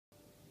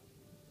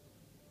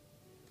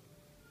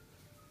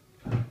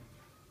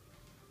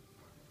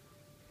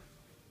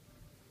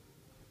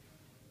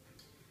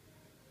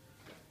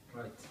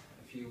Right,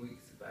 a few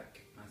weeks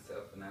back,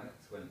 myself and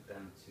Alex went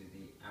down to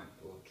the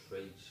outdoor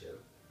trade show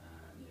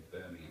near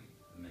Birmingham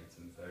and made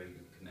some very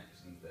good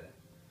connections there.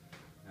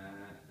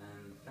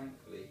 And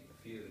thankfully, a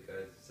few of the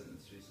guys sent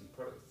us through some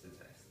products to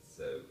test,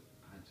 so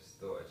I just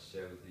thought I'd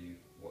share with you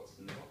what's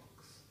in the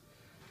box.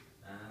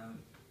 A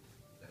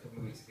couple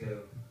of weeks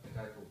ago, a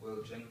guy called Will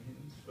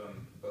Jenkins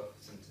from Buff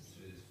sent us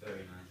through this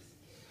very nice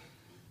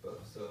Buff,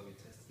 so I'll be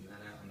testing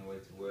that out on the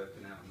way to work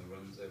and out on the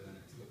runs over the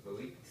next couple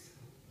of weeks.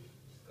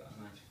 It's got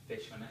a nice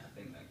fish on it, I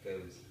think that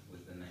goes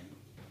with the name.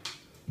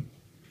 And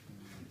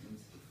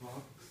into the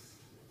box.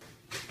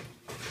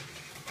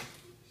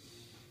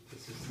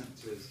 This was sent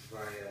to us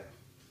via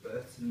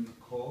Burton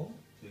McCall,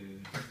 who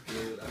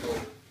deal with a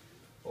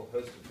whole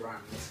host of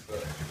brands,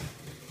 but I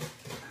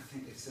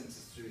think they've sent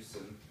us through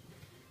some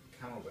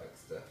Camelbak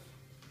stuff.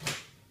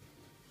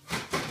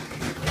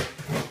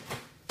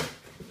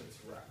 It's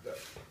wrapped up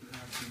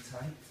nice and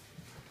tight.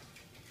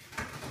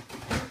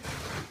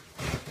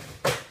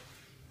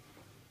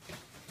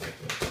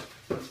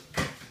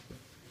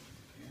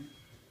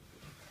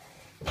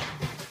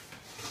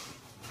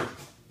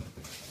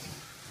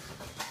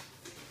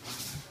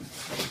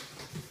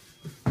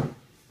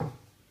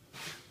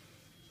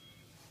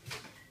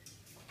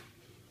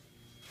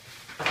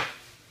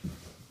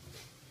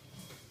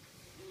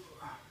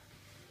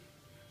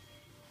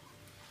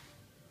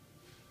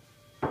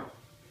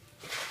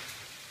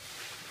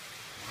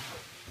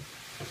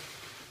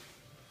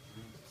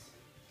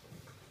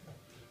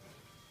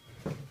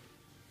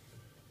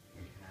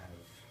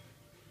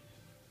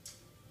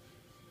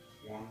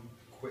 One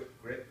quick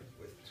grip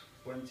with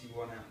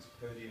 21 ounce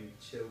podium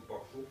chill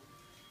bottle.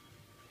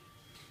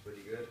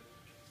 Pretty good.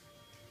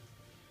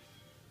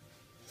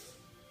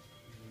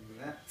 And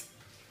that.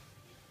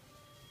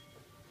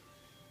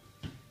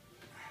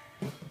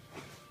 We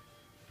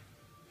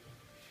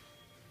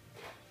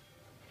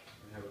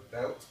have a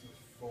belt with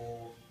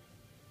four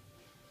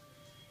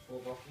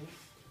bottles.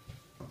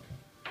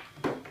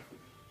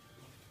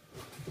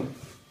 A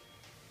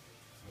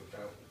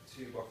belt with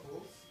 2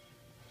 bottles.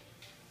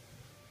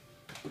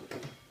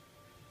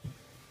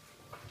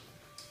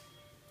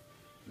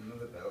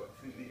 Another belt, I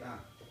think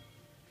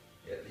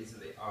these are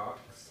the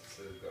arcs,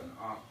 so we've got an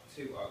arc,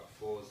 2 arc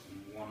 4s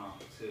and 1 arc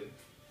 2.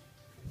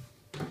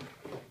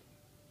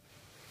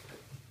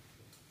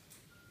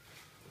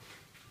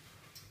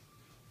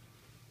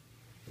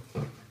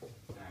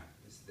 Now,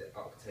 this is the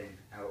Octane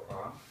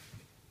LR,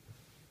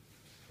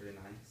 really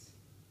nice.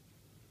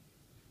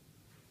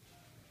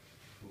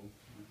 Cool.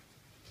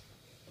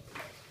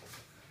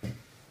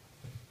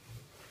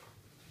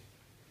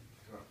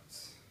 Got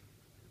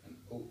an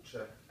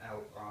Ultra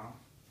LR.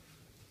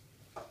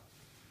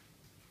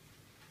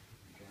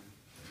 Again,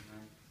 very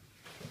nice.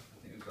 I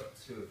think we've got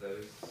 2 of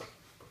those.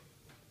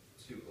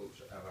 2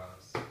 Ultra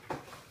LRs.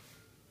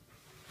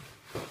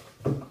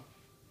 And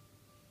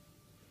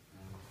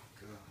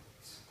we've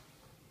got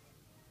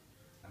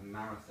a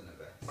marathoner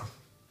vest.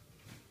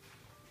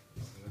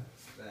 So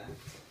that's that.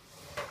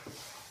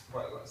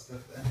 Quite a lot of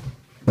stuff there.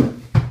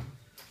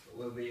 But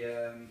we'll be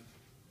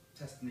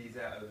testing these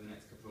out over the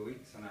next couple of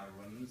weeks on our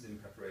runs in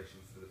preparation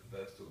for the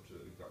first ultra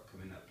that we've got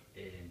coming up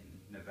in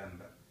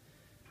November,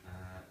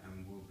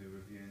 and we'll be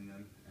reviewing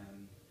them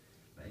and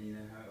letting you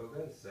know how it all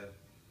goes, so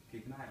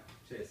keep an eye out.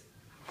 Cheers.